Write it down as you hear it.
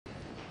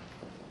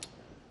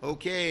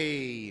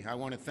Okay, I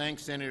want to thank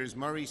Senators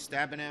Murray,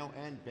 Stabenow,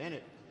 and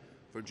Bennett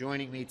for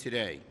joining me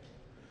today.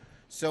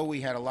 So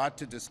we had a lot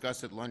to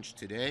discuss at lunch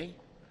today,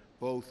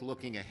 both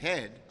looking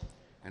ahead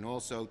and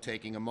also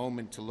taking a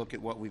moment to look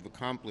at what we've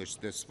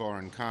accomplished this far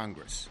in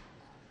Congress.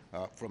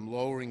 From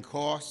lowering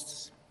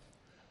costs,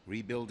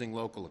 rebuilding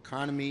local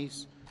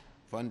economies,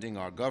 funding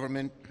our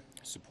government,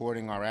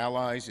 supporting our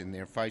allies in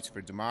their fights for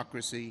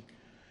democracy,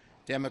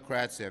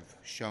 Democrats have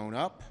shown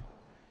up,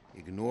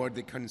 ignored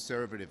the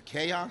conservative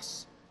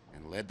chaos,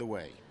 and led the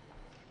way.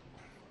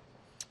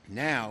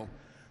 Now,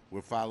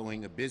 we're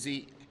following a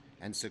busy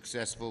and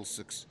successful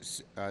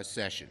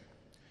session.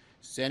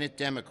 Senate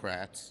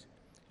Democrats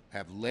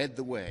have led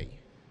the way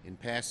in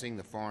passing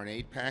the foreign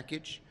aid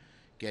package,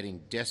 getting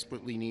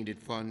desperately needed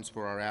funds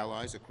for our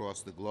allies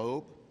across the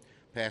globe,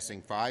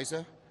 passing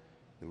FISA,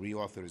 the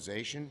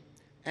reauthorization,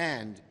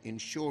 and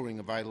ensuring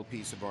a vital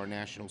piece of our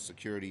national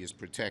security is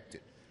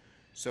protected.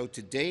 So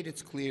to date,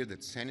 it's clear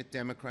that Senate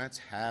Democrats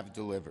have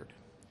delivered.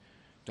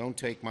 Don't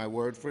take my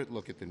word for it.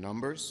 Look at the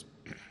numbers.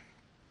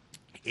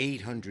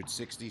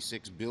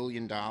 $866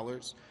 billion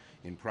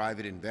in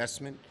private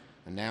investment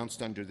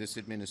announced under this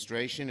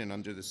administration and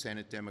under the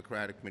Senate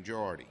Democratic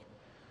majority.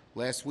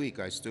 Last week,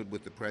 I stood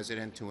with the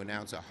President to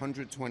announce a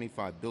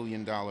 $125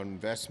 billion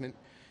investment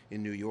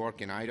in New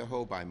York and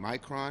Idaho by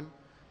Micron,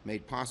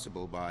 made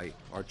possible by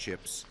our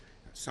CHIPS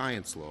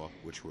science law,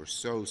 which we're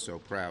so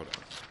proud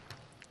of.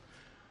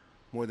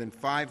 More than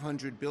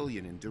 $500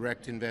 billion in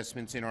direct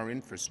investments in our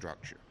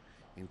infrastructure,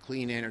 in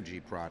clean energy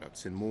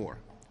products, and more.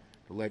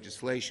 The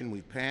legislation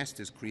we've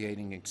passed is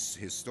creating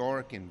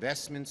historic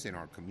investments in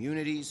our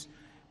communities,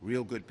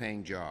 real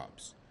good-paying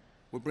jobs.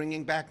 We're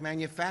bringing back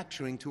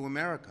manufacturing to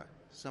America,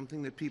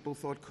 something that people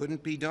thought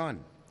couldn't be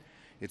done.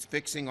 It's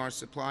fixing our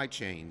supply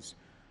chains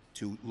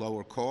to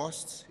lower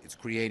costs. It's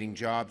creating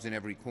jobs in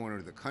every corner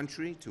of the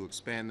country to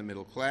expand the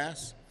middle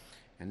class.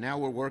 And now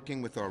we're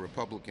working with our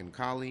Republican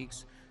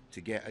colleagues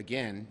to get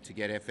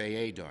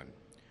FAA done.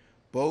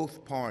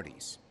 Both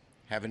parties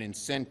have an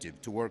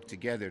incentive to work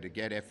together to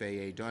get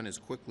FAA done as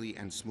quickly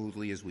and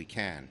smoothly as we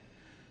can,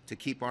 to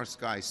keep our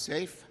skies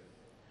safe,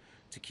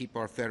 to keep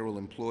our federal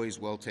employees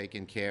well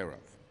taken care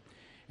of.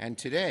 And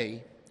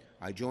today,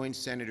 I joined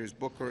Senators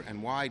Booker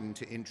and Wyden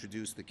to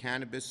introduce the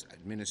Cannabis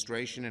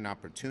Administration and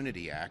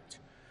Opportunity Act,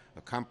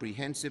 a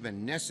comprehensive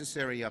and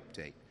necessary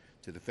update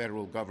to the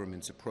federal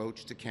government's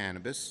approach to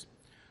cannabis.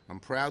 I'm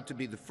proud to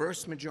be the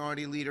first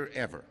majority leader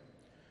ever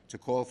to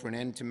call for an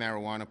end to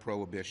marijuana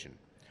prohibition.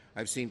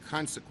 I've seen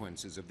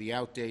consequences of the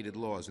outdated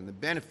laws and the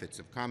benefits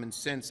of common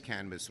sense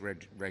cannabis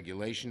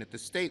regulation at the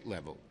state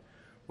level.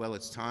 Well,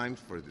 it's time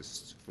for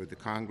the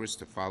Congress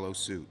to follow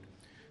suit.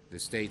 The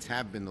states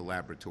have been the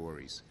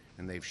laboratories,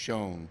 and they've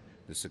shown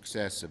the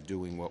success of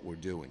doing what we're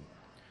doing.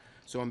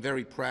 So I'm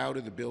very proud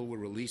of the bill we're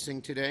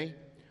releasing today.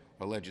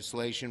 Our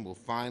legislation will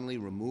finally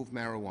remove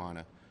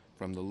marijuana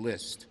from the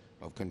list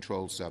of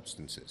controlled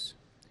substances.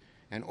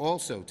 And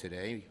also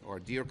today, our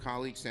dear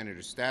colleague Senator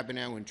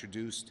Stabenow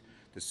introduced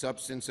the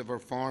substance of our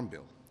Farm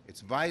Bill.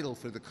 It's vital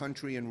for the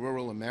country and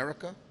rural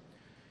America.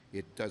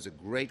 It does a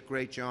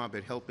great job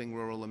at helping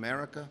rural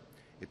America.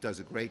 It does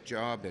a great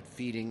job at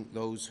feeding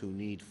those who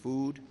need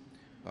food.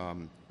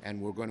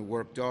 And we're going to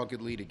work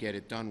doggedly to get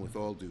it done with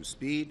all due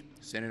speed.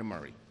 Senator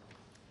Murray.